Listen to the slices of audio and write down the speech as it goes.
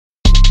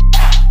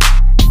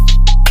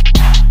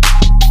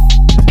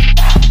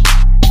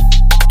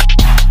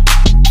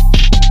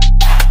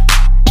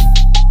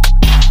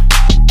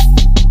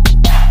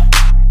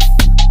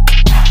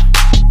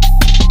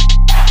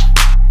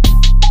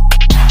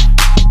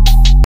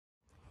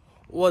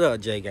What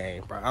up, J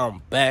Gang, bro?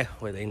 I'm back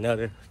with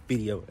another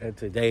video, and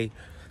today,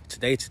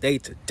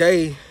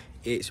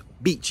 it's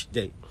beach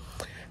day.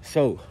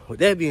 So, with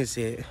that being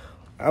said,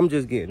 I'm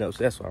just getting up,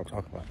 so that's why I'm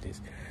talking about this.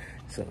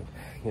 So,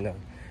 you know,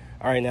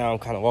 right now I'm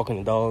kind of walking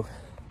the dog.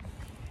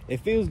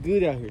 It feels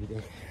good out here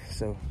today.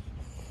 So,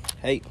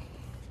 hey,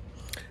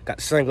 got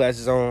the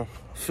sunglasses on,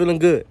 feeling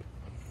good.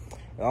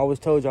 I always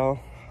told y'all,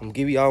 I'm gonna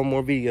give y'all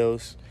more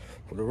videos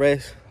for the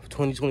rest of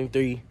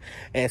 2023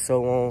 and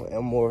so on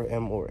and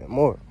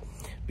more.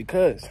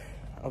 Because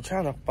I'm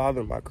trying to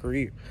father my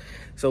career.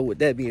 So with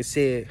that being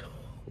said,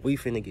 we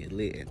finna get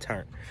lit and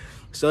turn.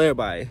 So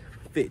everybody,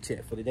 fit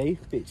check for the day.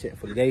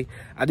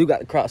 I do got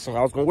the Crocs on.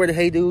 I was gonna wear the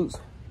Hey Dudes,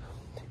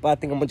 but I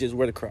think I'm gonna just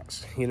wear the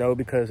Crocs, you know,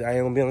 because I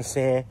ain't gonna be on the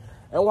sand.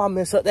 And why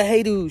mess up the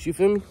Hey Dudes, you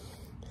feel me?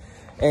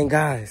 And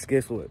guys,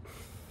 guess what?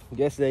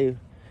 Yesterday,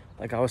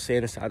 like I was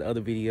saying inside the other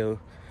video,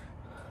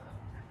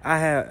 I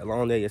had a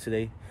long day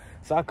yesterday.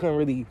 So I couldn't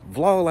really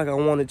vlog like I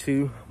wanted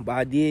to, but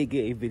I did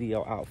get a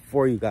video out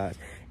for you guys.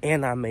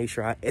 And I made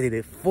sure I edited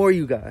it for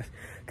you guys.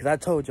 Because I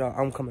told y'all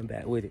I'm coming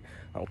back with it.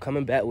 I'm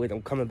coming back with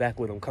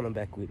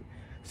it.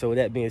 So with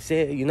that being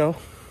said, you know,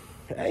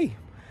 hey.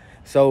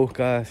 So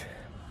guys,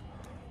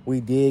 we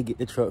did get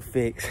the truck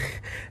fixed.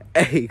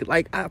 Hey,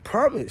 like I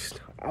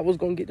promised, I was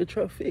going to get the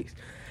truck fixed.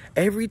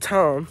 Every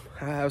time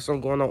I have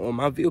something going on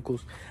my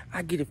vehicles,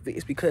 I get it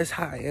fixed because that's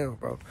how I am,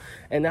 bro.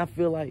 And I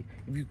feel like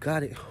if you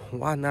got it,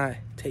 why not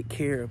take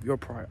care of your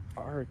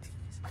priorities?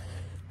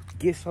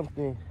 Get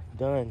something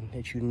done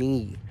that you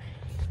need.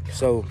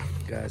 So,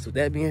 guys, with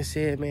that being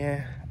said,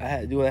 man, I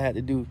had to do what I had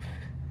to do,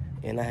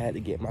 and I had to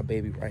get my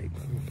baby right.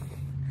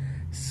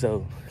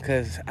 So,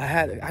 because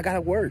I got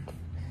to work,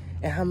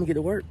 and how am I going to get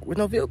to work with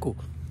no vehicle?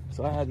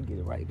 So I had to get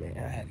it right, man.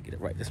 I had to get it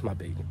right. That's my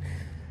baby.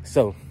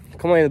 So,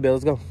 come on, Annabelle,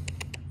 let's go.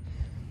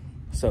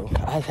 So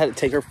I had to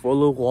take her for a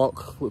little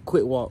walk, a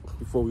quick walk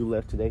before we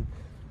left today,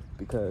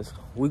 because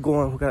we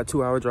got a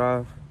 2-hour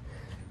drive.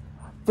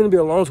 It's gonna be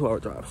a long 2-hour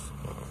drive.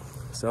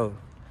 So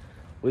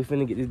we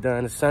finna get this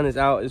done. The sun is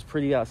out, it's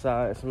pretty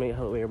outside. So I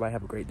hope everybody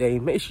have a great day.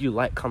 Make sure you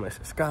like, comment,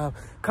 subscribe.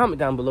 Comment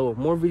down below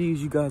more videos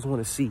you guys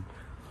wanna see.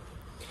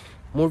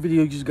 More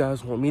videos you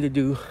guys want me to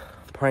do,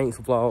 pranks,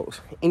 vlogs,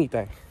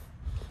 anything.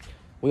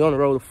 We on the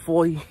road to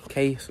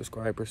 40K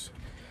subscribers.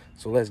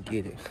 So let's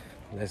get it.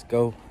 Let's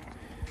go.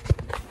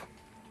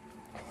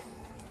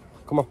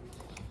 Come on.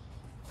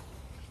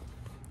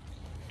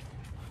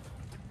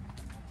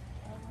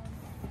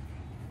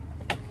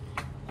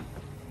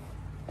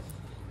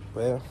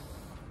 Well,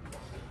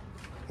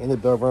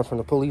 Annabelle run from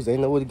the police. They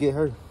know where to get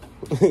her.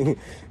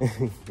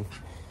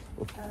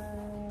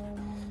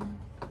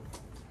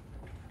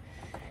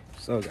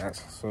 So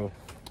guys, so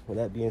with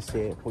that being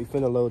said, we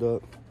finna load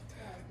up.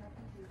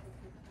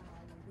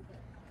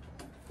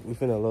 We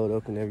finna load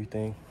up and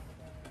everything.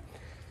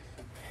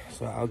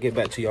 So I'll get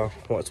back to y'all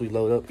once we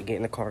load up and get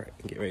in the car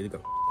and get ready to go.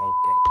 Okay.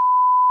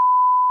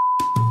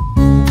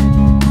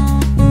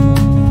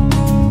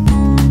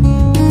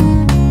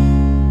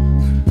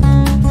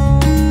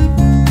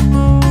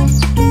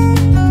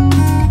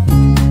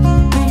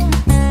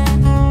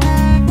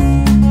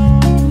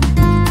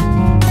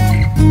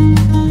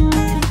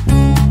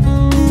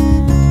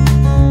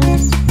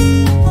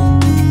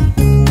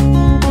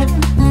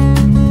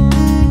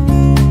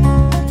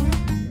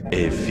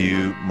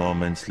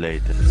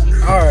 Later.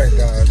 All right,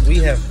 guys, we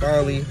have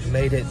finally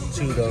made it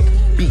to the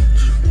beach.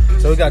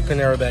 So we got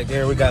Canara back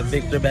there. We got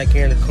Victor back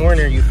here in the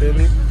corner. You feel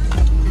me?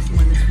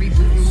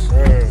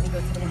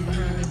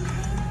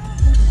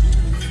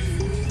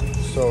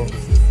 So,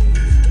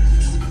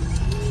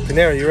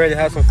 Canara, you ready to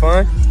have some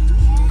fun?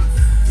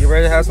 You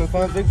ready to have some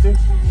fun, Victor?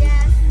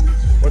 Yeah.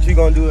 What you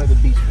gonna do at the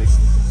beach,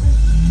 Victor?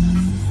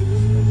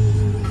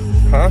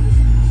 Huh?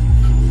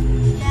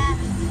 Yeah.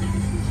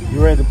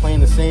 You ready to play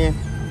in the sand?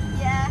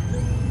 Yeah.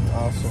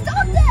 Awesome.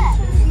 Stop that!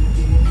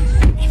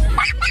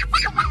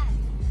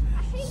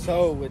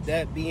 So with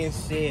that being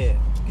said,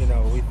 you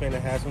know, we finna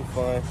have some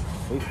fun.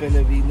 We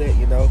finna be lit,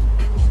 you know.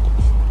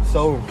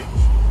 So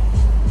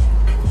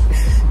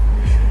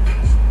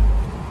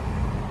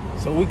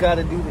we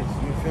gotta do this,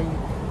 you feel me?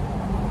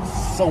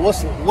 So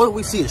what do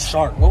we see? A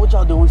shark. What would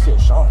y'all do when we see a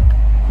shark?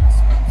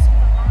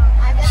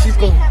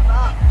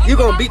 You're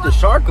gonna beat the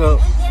shark up.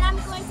 And then I'm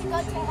going to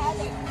go to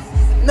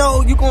Heather.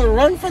 No, you're gonna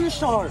run from the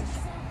shark.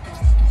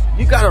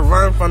 You gotta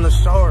run from the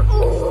shark.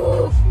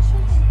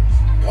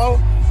 Well,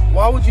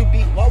 why would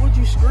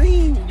you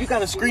scream? You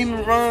gotta scream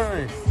and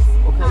run.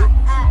 Okay.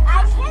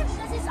 I can't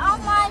because it's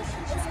on my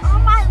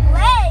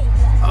leg.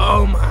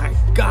 Oh my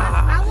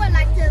God. I would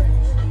like to.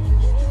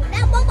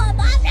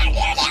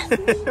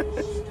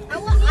 I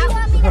want me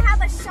to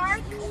have a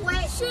shark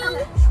shoe.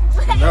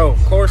 No,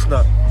 of course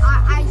not.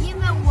 I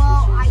even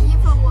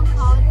will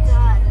call it the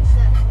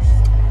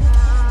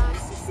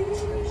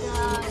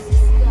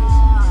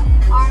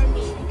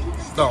army.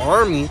 The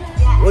army?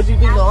 Yeah. What do you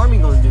think the army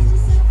gonna do?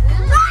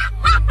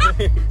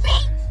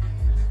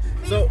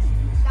 So,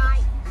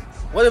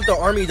 what if the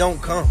army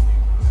don't come?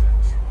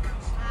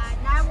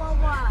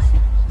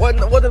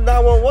 911. What if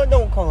 911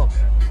 don't come?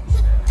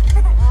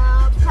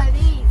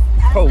 Police.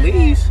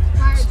 Police?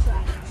 Fire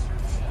truck.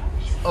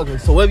 Okay,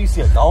 so what if you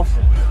see a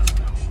dolphin?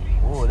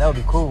 Oh, that would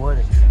be cool,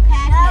 wouldn't it?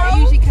 They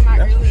usually come out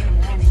early in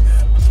the morning.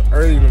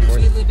 Early in the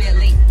Usually a morning. little bit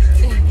late.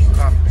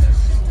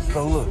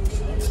 So look,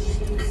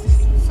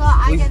 So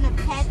I'm gonna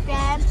pet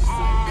them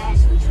and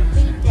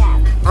feed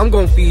them. I'm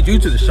gonna feed you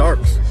to the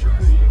sharks.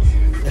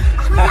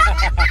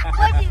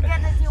 What are you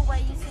gonna do when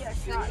you see a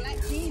shark?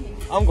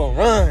 I'm gonna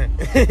run.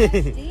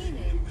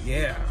 Demon.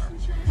 Yeah,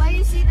 When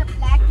you see the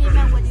black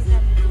demon, what are you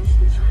gonna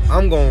do?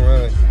 I'm gonna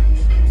run.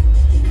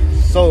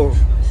 So,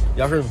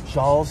 y'all heard of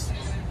Jaws?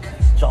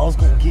 Jaws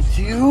gonna get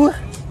you,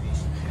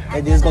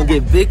 and then it's gonna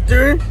get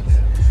Victor. Can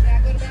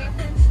I go to the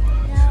bathroom?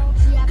 No,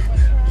 you have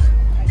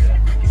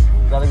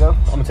to Gotta go.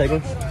 I'm gonna take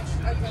him.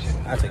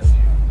 I'll take him.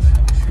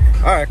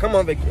 All right, come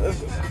on, Victor. Let's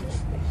go.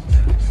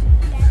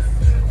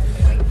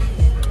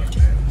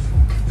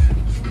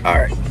 All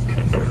right.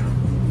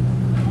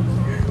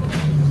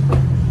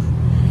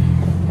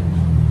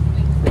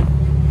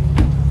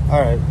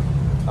 All right.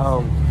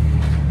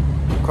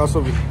 Cross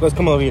over. Let's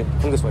come over here.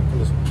 Come this way. Come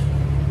this way.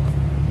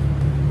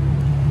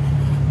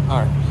 All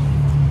right.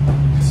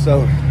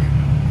 So,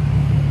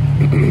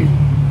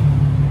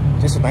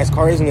 just a nice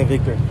car, isn't it,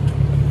 Victor?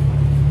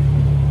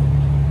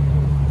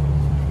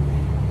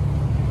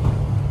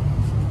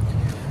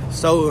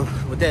 So,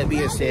 with that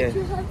being said,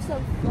 You have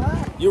some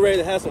fun. you ready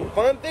to have some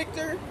fun,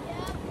 Victor?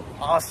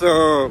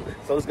 Awesome.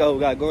 So let's go. We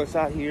gotta go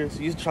inside here. So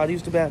you try to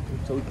use the bathroom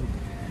so we can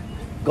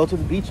go to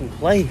the beach and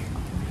play.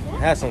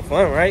 Have some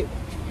fun, right?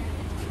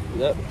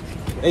 Yep.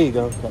 There you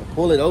go. Gotta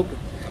pull it open.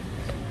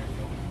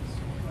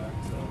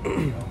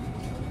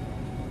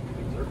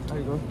 How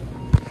you doing?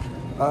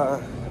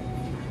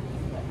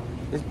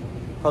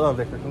 Hold on,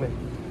 Victor. Come here.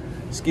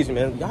 Excuse me,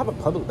 man. Y'all have a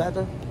public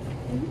bathroom?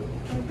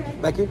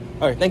 Back here?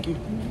 All right. Thank you.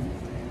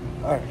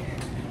 All right.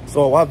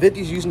 So while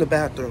Vicky's using the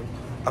bathroom,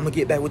 I'm gonna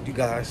get back with you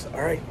guys.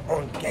 All right,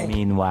 on game.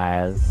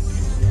 Meanwhile.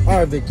 All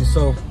right, Victor.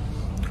 So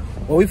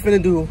what we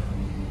finna do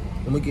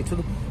when we get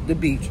to the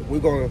beach, we're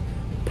gonna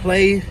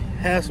play,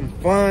 have some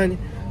fun,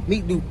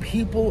 meet new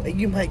people, and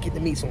you might get to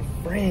meet some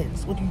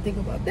friends. What do you think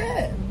about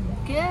that?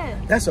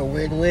 Good. That's a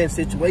win-win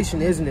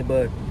situation, isn't it,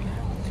 bud?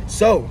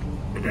 So,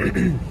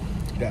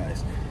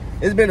 guys,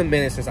 it's been a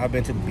minute since I've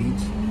been to the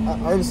beach. I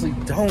honestly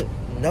don't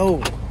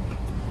know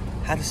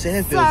how the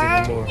sand feels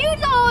anymore. You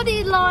know all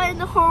day long in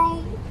the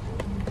home.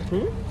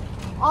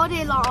 Hmm? All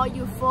day long on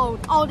your phone.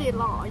 All day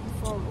long on your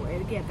phone where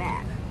to get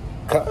back.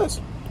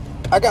 Cause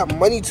I got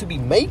money to be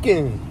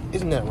making.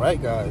 Isn't that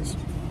right, guys?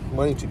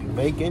 Money to be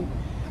making.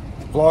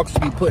 Vlogs to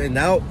be putting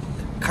out.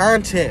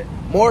 Content.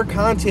 More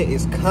content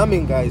is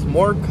coming, guys.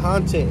 More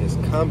content is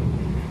coming.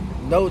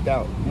 No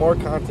doubt. More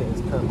content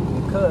is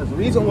coming. Because the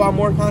reason why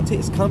more content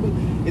is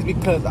coming is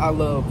because I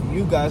love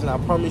you guys. And I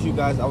promise you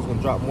guys I was going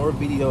to drop more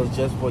videos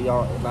just for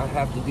y'all. And I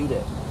have to do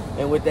that.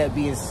 And with that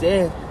being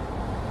said,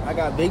 I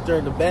got Victor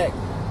in the back.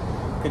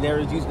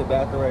 Canary's using the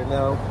bathroom right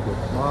now with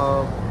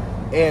Mom.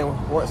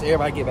 And once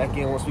everybody get back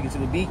in, once we get to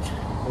the beach,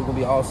 we're gonna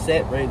be all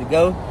set, ready to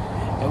go.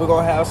 And we're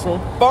gonna have some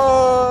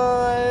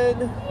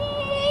fun.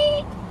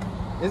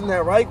 Isn't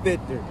that right,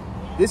 Victor?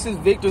 This is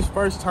Victor's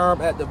first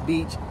time at the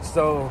beach,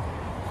 so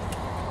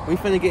we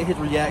finna get his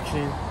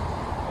reaction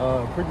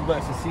pretty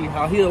much to see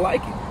how he'll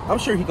like it. I'm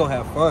sure he's gonna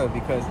have fun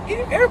because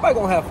everybody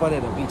gonna have fun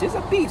at the beach. It's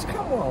a beach,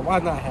 come on, why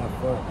not have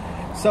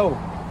fun? So,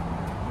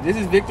 this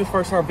is Victor's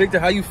first time. Victor,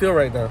 how you feel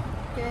right now?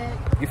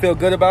 Good. You feel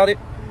good about it?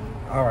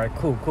 All right,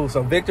 cool.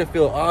 So Victor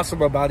feel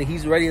awesome about it.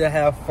 He's ready to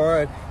have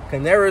fun.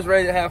 Canara's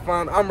ready to have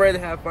fun. I'm ready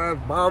to have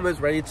fun. Mom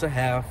is ready to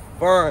have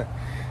fun.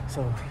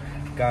 So,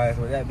 guys,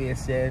 with that being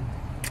said,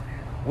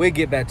 we'll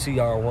get back to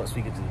y'all once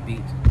we get to the beach.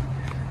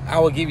 I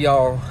will give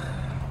y'all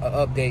an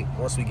update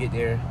once we get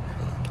there.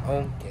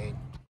 Okay.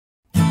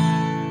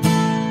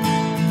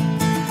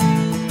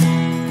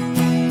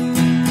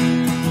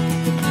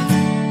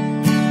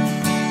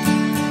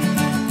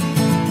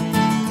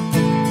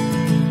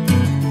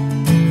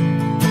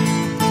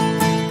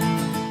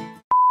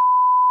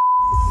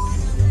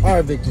 All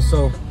right, Victor,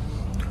 so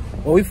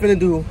what we finna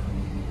do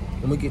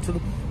when we get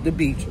to the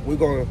beach, we're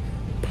gonna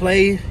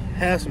play,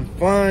 have some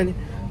fun,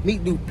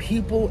 meet new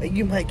people, and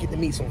you might get to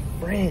meet some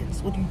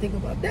friends. What do you think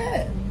about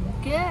that?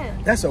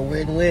 Good. That's a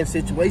win-win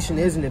situation,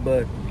 isn't it,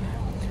 bud?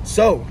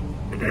 So,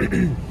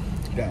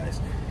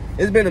 guys,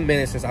 it's been a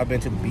minute since I've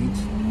been to the beach.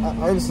 I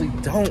honestly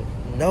don't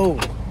know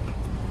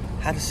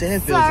how the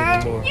sand feels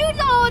anymore. You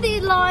know all day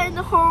long in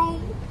the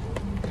home.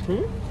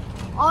 Hmm?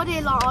 All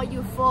day long on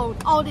your phone.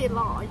 All day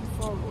long on your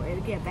phone where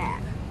to get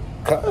back.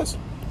 Cause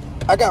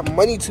I got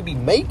money to be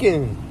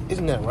making.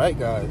 Isn't that right,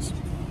 guys?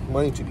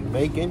 Money to be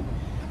making.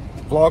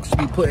 Vlogs to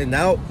be putting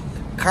out.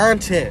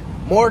 Content.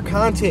 More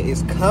content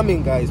is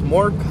coming, guys.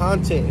 More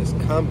content is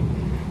coming.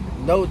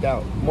 No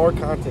doubt. More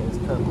content is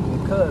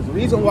coming. Because the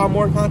reason why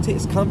more content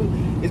is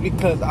coming is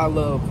because I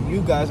love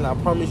you guys. And I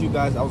promise you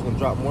guys I was going to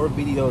drop more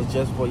videos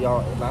just for y'all.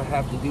 And I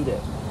have to do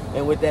that.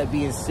 And with that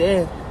being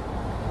said,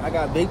 I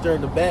got Victor in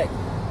the back.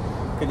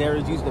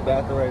 Canary's using the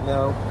bathroom right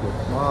now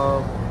with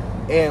Mom.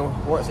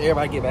 And once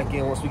everybody get back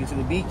in, once we get to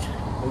the beach,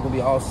 we're gonna be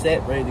all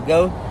set, ready to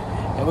go.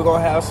 and we're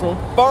gonna have some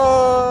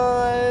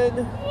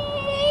fun.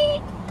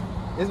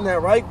 Isn't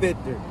that right,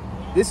 Victor?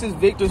 This is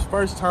Victor's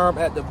first time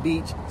at the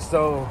beach,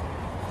 so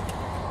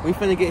we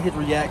finna get his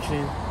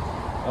reaction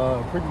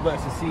pretty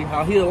much to see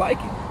how he'll like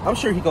it. I'm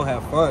sure he gonna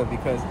have fun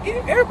because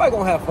everybody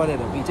gonna have fun at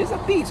the beach. It's a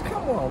beach,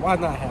 come on, why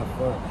not have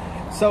fun?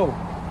 So,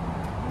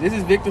 this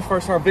is Victor's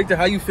first time. Victor,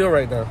 how you feel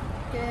right now?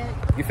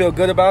 Good. You feel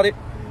good about it?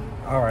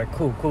 All right,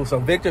 cool. So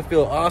Victor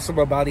feel awesome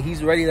about it.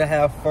 He's ready to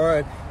have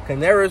fun.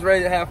 Kanera's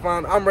ready to have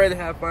fun. I'm ready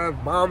to have fun.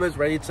 Mama's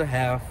ready to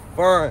have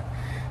fun.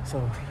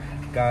 So,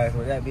 guys,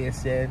 with that being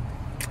said,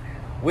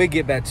 we'll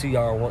get back to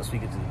y'all once we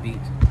get to the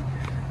beach.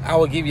 I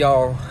will give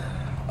y'all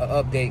an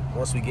update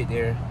once we get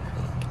there.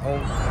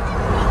 Okay,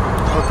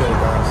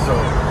 guys, so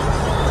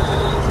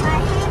My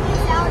hand is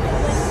out the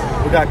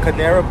window. we got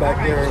Kanera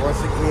back there once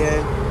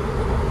again.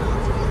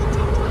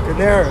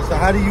 Kanera, so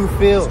how do you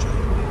feel?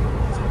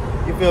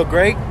 You feel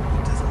great?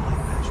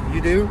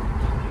 You do?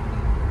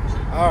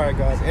 Alright,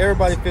 guys,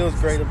 everybody feels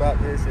great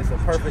about this. It's a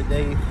perfect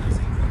day.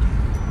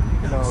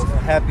 You know, it's a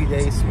happy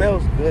day. It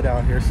smells good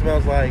out here. It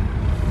smells like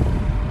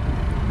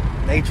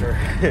nature.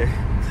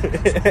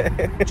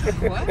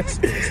 What?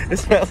 It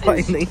smells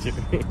like nature.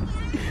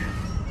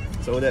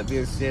 So with that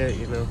being said,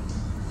 you know,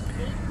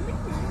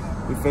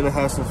 we finna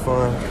have some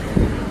fun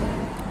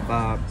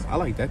vibes. I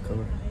like that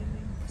color.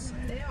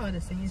 They all the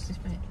same, it's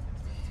just pink.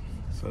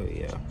 So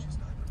yeah.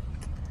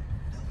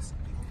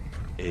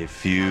 A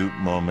few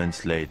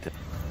moments later.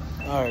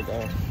 Alright,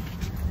 guys.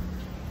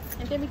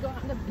 And then we go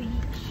on the beach.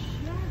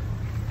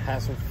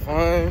 Have some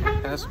fun.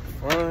 Have some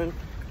fun.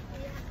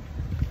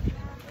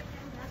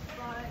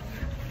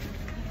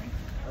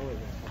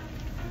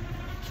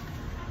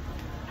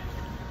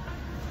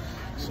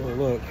 So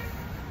look.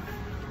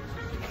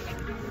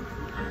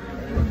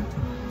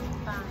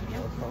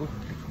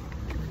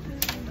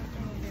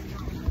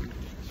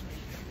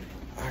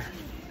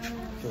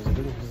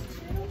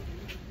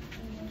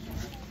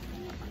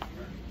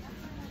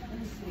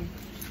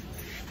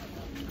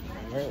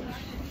 Alright.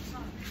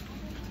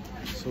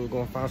 So we're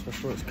gonna find some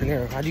shorts.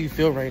 Kanera, how do you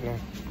feel right now?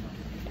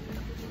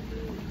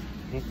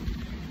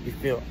 You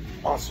feel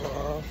awesome.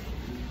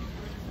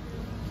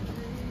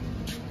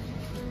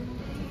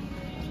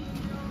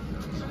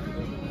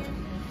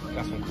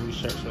 Got some cool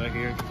shirts right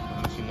here.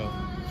 Let you know.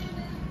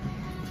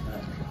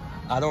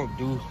 I don't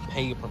do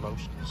paid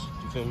promotions.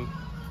 You feel me?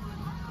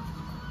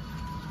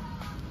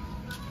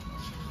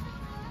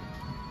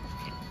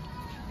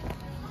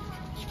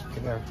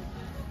 Kanera,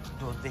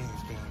 do a dance.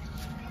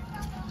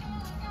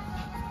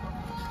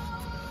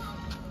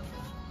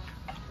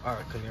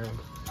 Alright, Kanera.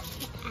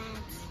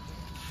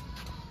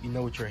 You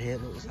know what your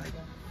head looks like?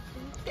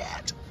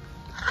 That.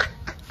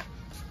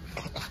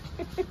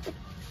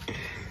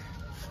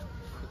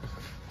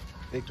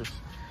 Victor,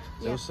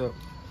 say what's up.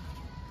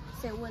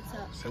 Say what's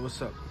up. Say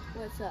what's up.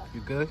 What's up?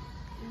 You good?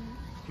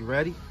 You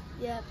ready?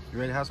 Yep. You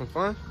ready to have some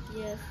fun?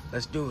 Yes.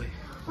 Let's do it.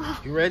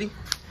 You ready?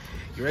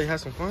 You ready to have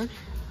some fun?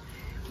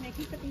 Can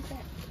you put these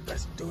back?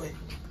 Let's do it.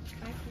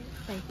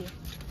 Thank you.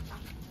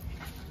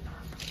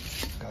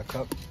 Got a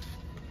cup?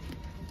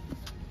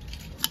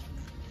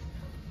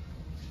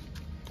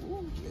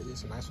 Ooh, yeah, this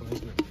is a nice one,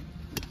 isn't it?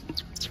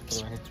 Put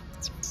it right here.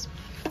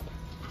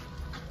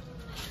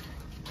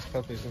 What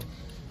cup is it?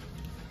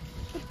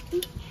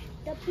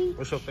 The beach.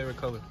 What's your favorite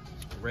color?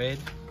 Red,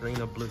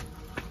 green, or blue?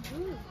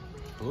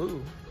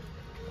 Blue.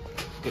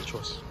 Good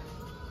choice.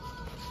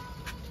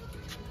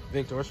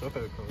 Victor, what's your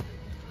favorite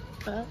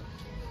color?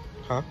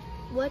 Huh?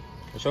 What?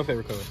 What's your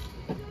favorite color?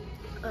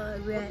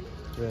 Red.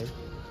 Red.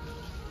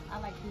 I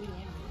like blue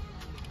and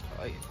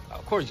Oh, yeah.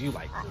 Of course you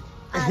like blue.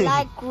 I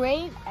like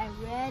green and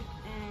red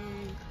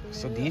and blue.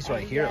 So these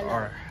right here yellow.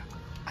 are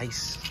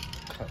ice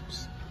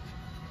cups.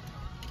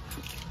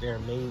 They're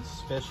made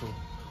special,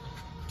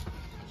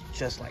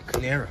 just like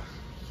Kanera.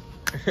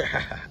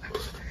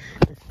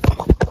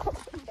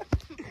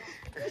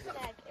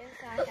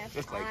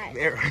 Just like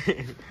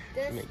Kanera.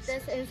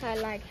 This inside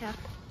like have.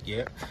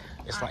 Yeah,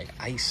 it's like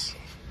ice.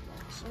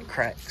 Some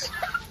cracks.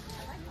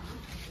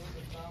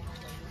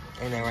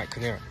 Ain't that right,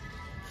 Kanera?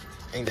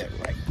 Ain't that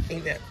right?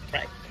 Ain't that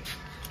right?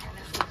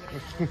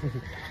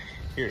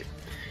 Here.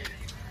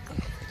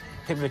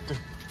 Hey, Victor.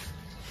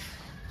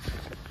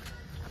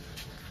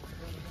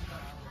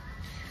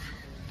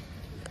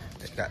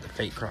 They got the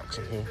fake Crocs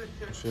in here.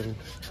 You feel me?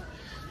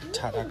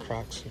 Tie-dye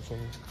Crocs. You feel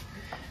me?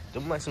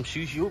 Them like some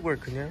shoes you'll wear,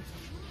 Kanera.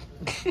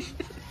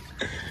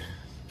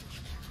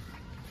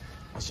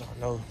 As y'all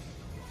know,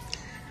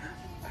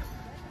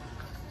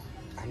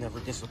 I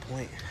never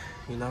disappoint,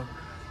 you know?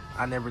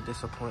 I never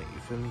disappoint, you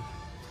feel me?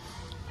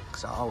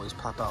 Cause I always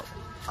pop out.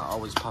 I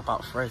always pop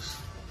out fresh.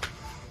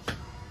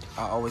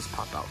 I always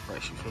pop out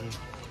fresh, you feel me?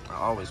 I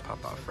always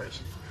pop out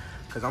fresh.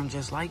 Cause I'm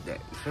just like that,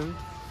 you feel me?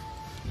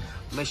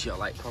 Make sure y'all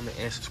like, comment,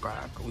 and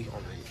subscribe. Cause we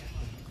on it.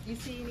 You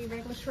see any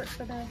regular shorts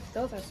for those?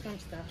 Those are swim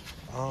stuff.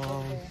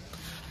 Okay.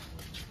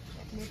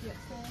 Maybe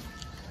upstairs.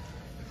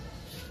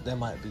 That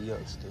might be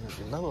upstairs.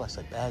 Another like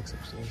some bags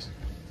upstairs.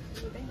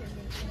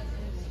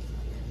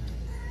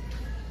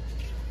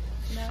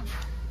 No.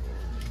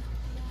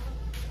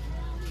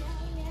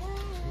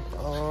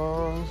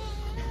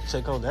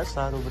 check on that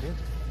side over there.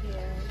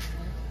 Yeah.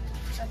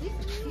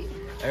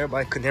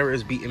 Everybody, Canera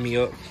is beating me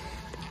up.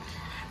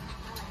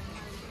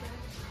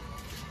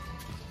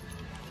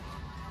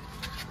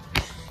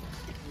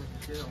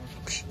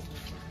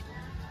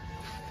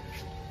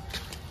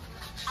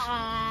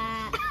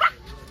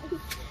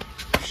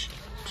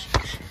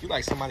 You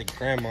like somebody's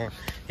grandma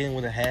hitting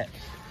with a hat.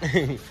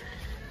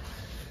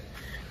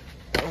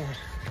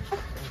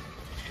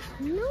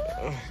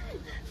 No.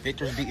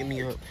 Victor's beating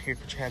me up. Here,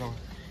 put your hat on.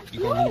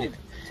 You gonna need it.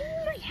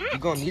 You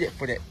gonna need it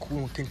for that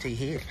cool Kente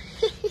head.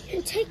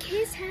 Take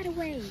his hat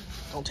away.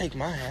 Don't take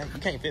my hat. You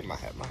can't fit my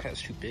hat. My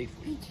hat's too big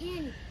for you. He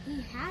can.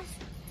 He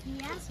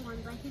has one,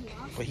 but he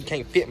lost. But he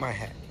can't fit my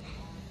hat.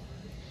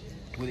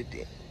 With it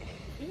then.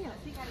 Yeah,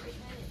 he gotta get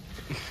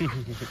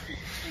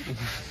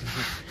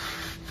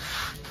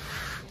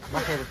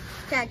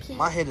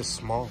my head is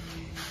small.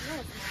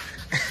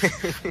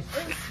 It's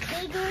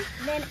bigger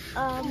than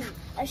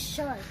a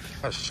shark.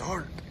 A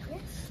shark? Yes.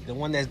 The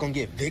one that's gonna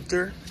get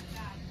Victor?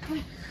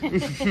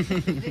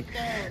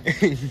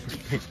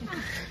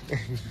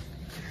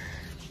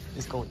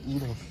 It's gonna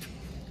eat him.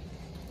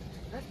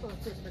 Let's go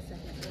upstairs for a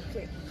second, real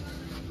quick.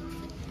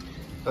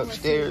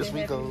 Upstairs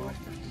we go.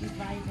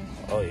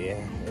 Oh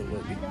yeah, it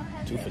would be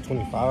 2 for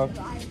 $25.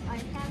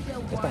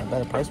 That's not a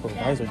better price for a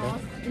visor, though.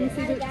 Let me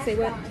see. Say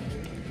what?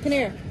 Come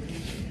here.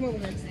 Come over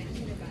here.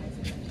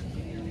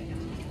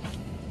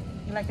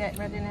 You like that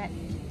rather than that?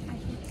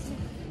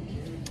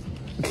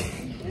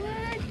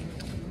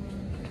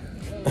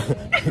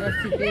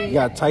 You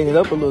gotta tighten it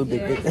up a little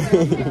bit.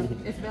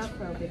 It's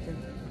Velcro, Victor.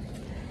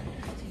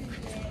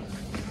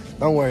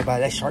 Don't worry about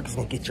it. That shark is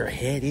gonna get your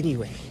head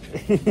anyway.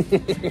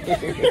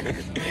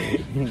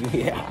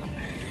 Yeah,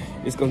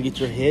 it's gonna get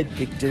your head,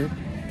 Victor.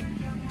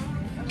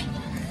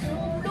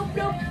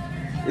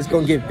 It's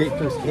gonna get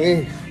Victor's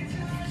head.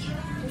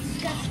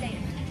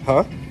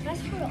 Huh?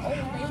 That's for the old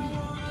lady.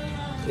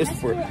 It's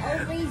That's for the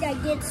old lady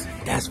that gets.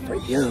 That's for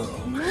you.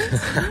 No,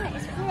 it's not.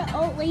 It's for the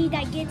old lady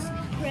that gets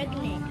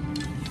pregnant.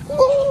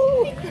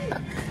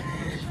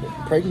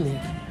 Pregnant.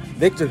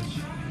 Victor,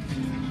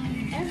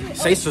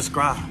 say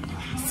subscribe.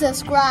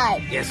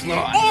 Subscribe. Yes,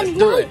 Lord. And Let's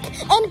do it.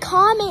 like and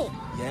comment.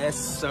 Yes,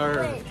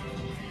 sir.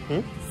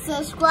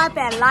 Subscribe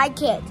and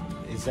like it.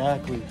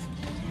 Exactly.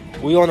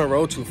 We on the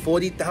road to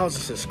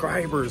 40,000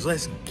 subscribers.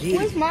 Let's get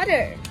Where's it.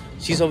 Mother?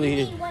 She's over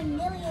here. 1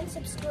 million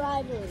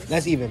subscribers.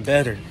 That's even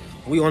better.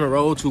 We on the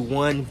road to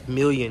 1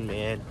 million,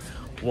 man.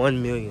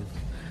 1 million.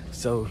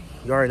 So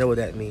you already know what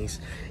that means.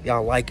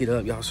 Y'all like it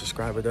up. Y'all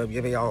subscribe it up.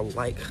 Y'all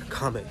like,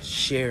 comment,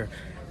 share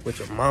with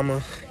your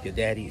mama, your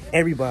daddy,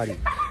 everybody.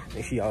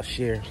 Make sure y'all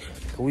share.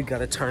 Cause we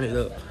gotta turn it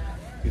up.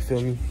 You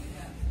feel me?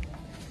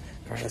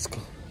 All right, let's go.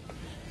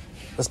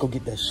 Let's go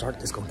get that shark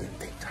that's gonna get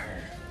Victor.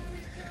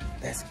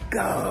 Let's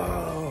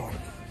go.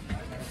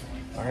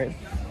 All right.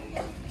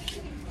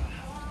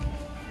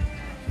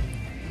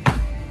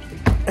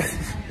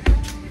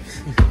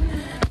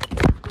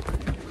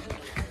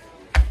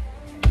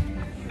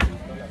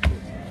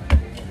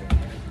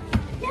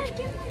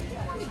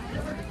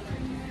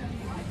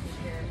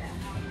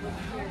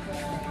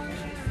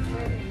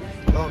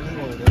 Oh, you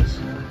know what it is.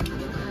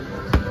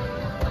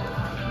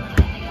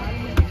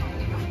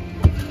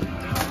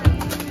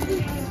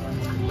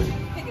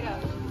 Pick it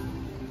up.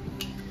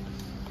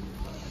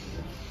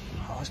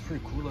 Oh, it's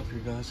pretty cool up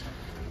here, guys.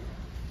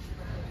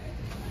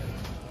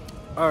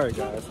 Alright,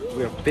 guys.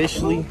 We're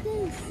officially...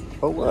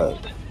 Oh,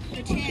 what?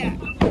 The chair.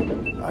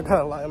 I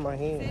got a lot in my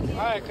hand.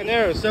 Alright,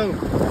 Canera, so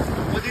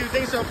what do you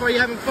think so far? You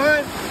having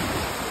fun?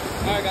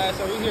 Alright, guys,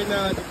 so we're here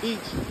now at the beach.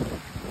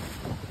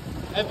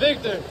 Hey,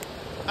 Victor,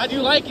 how do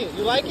you like it?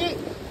 You like it?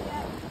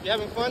 You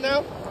having fun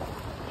now?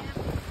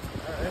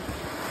 Alright.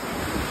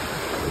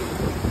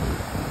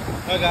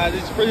 Alright, guys,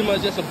 it's pretty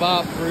much just a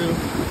bob for real.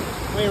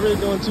 We ain't really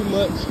doing too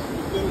much. You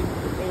feel me? We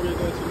ain't really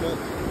doing too much.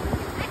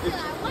 Actually, I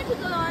want to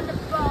go on the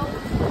boat.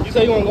 You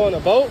say you want to go on a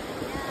boat?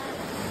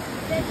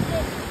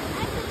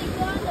 Actually,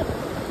 go on the boat.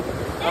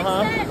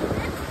 Uh-huh.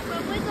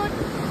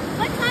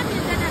 What time is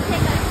gonna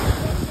take us to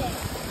get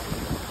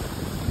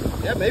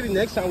there? Yeah, maybe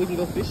next time we can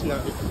go fishing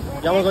out here.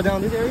 Y'all want to go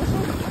down this area?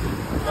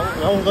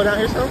 Y'all want to go down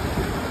here some?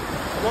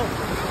 Come on.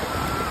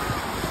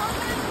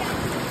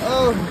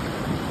 Oh.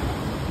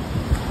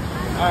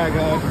 All right,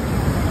 guys.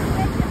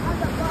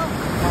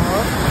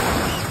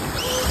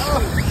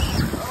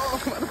 Oh,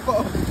 my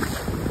fault.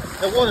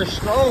 The water's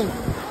strong.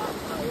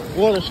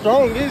 Water's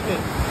strong, isn't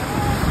it?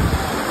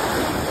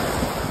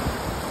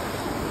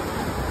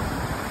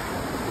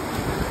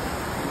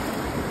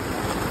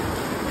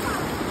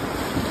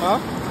 Huh?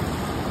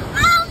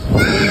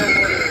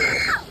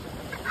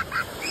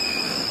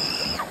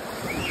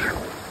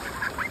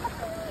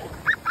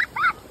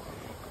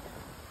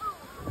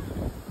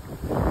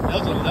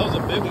 That was a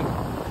big one.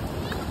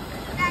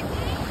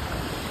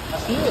 I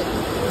see it.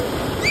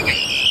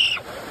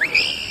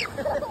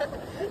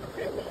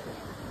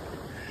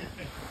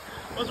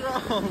 What's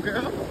wrong,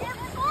 girl?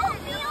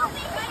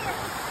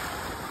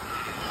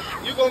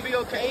 You gonna be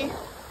okay?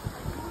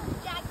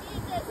 Jackie,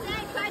 the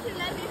dad tried to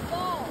let me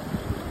fall.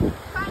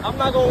 I'm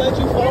not gonna let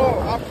you fall.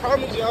 I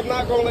promise you, I'm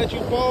not gonna let you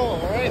fall,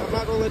 all right? I'm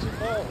not gonna let you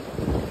fall.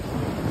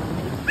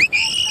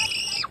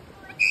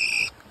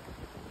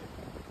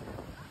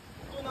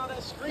 Doing all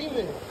that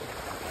screaming.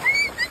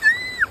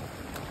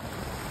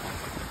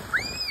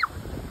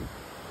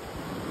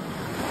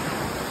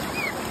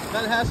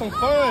 Gotta have some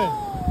fun.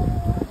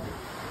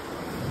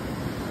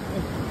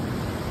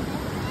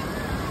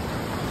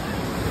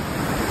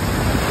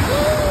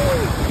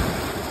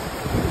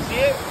 See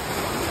it?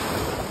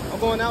 I'm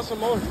going out some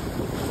more.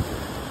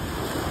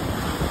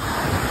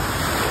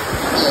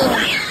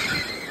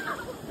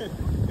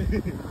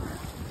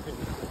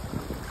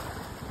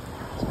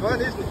 It's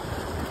fun, isn't it?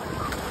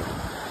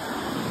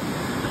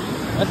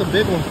 That's a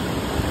big one.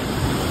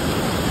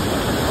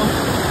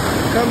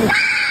 Oh, coming.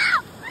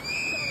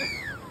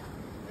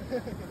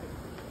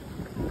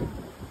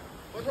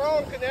 What's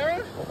wrong,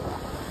 Canara?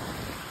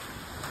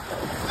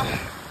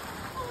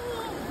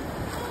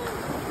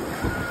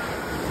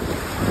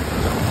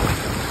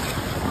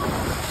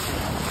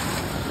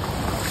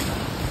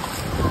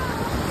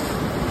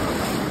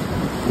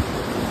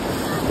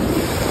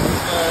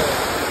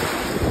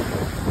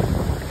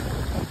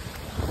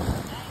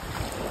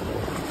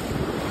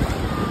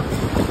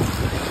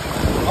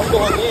 I'm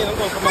going in. I'm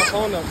going to put my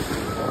phone up.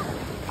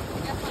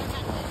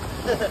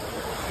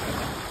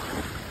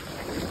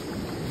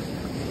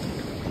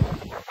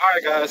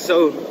 Alright guys,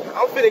 so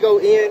I'm finna go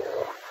in.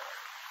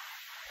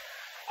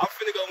 I'm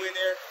finna go in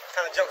there,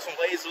 kind of jump some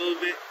waves a little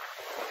bit.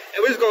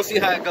 And we're just gonna see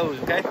how it goes,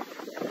 okay?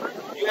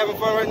 You having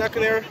fun right now,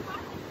 Canara?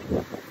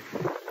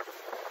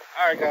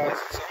 Alright guys,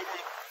 so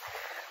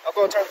I'm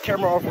gonna turn the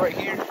camera off right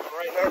here,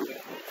 right now. Everybody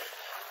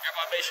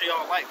make sure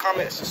y'all like,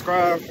 comment,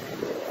 subscribe. I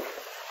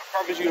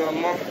promise you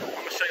I'm gonna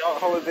show y'all the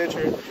whole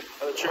adventure of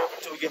the trip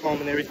until we get home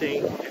and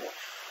everything.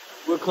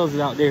 We'll close it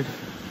out there.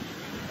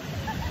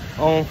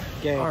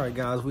 Alright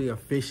guys, we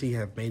officially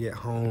have made it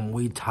home.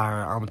 We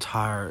tired. I'm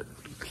tired.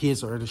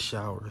 Kids are in the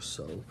shower,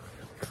 so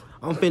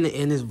I'm finna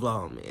end this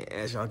vlog, man.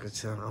 As y'all can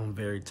tell, I'm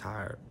very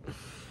tired.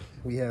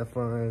 We had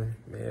fun.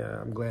 Yeah,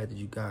 I'm glad that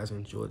you guys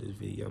enjoyed this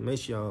video. Make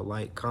sure y'all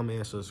like, comment,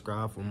 and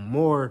subscribe for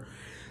more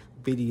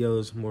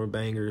videos, more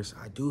bangers.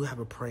 I do have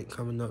a prank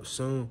coming up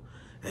soon.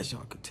 As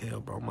y'all can tell,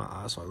 bro, my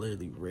eyes are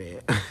literally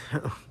red.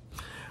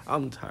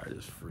 I'm tired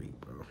as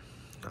freak, bro.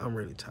 I'm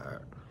really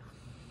tired.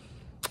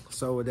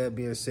 So with that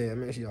being said,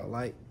 make sure y'all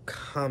like,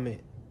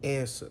 comment,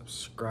 and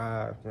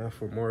subscribe, man,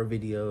 for more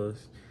videos.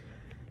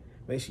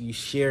 Make sure you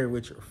share it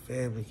with your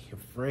family, your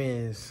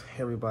friends,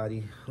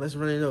 everybody. Let's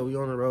run it up. We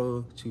on the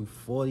road to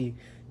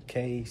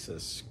 40K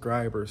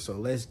subscribers. So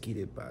let's get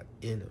it by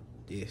end of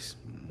this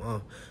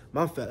month.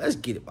 Let's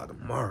get it by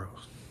tomorrow.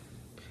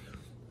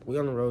 We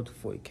on the road to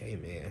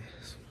 40K, man.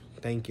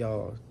 Thank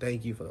y'all.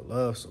 Thank you for the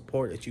love,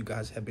 support that you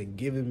guys have been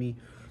giving me.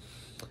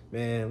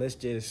 Man,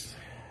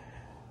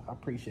 I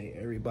appreciate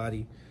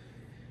everybody.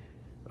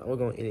 We're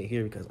gonna end it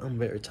here because I'm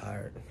very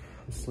tired.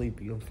 I'm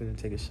sleepy. I'm finna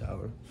take a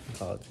shower.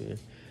 Call it 10.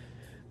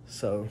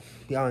 So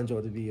y'all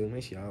enjoyed the video.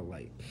 Make sure y'all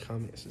like,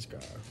 comment,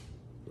 subscribe.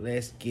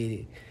 Let's get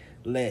it.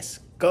 Let's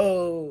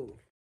go.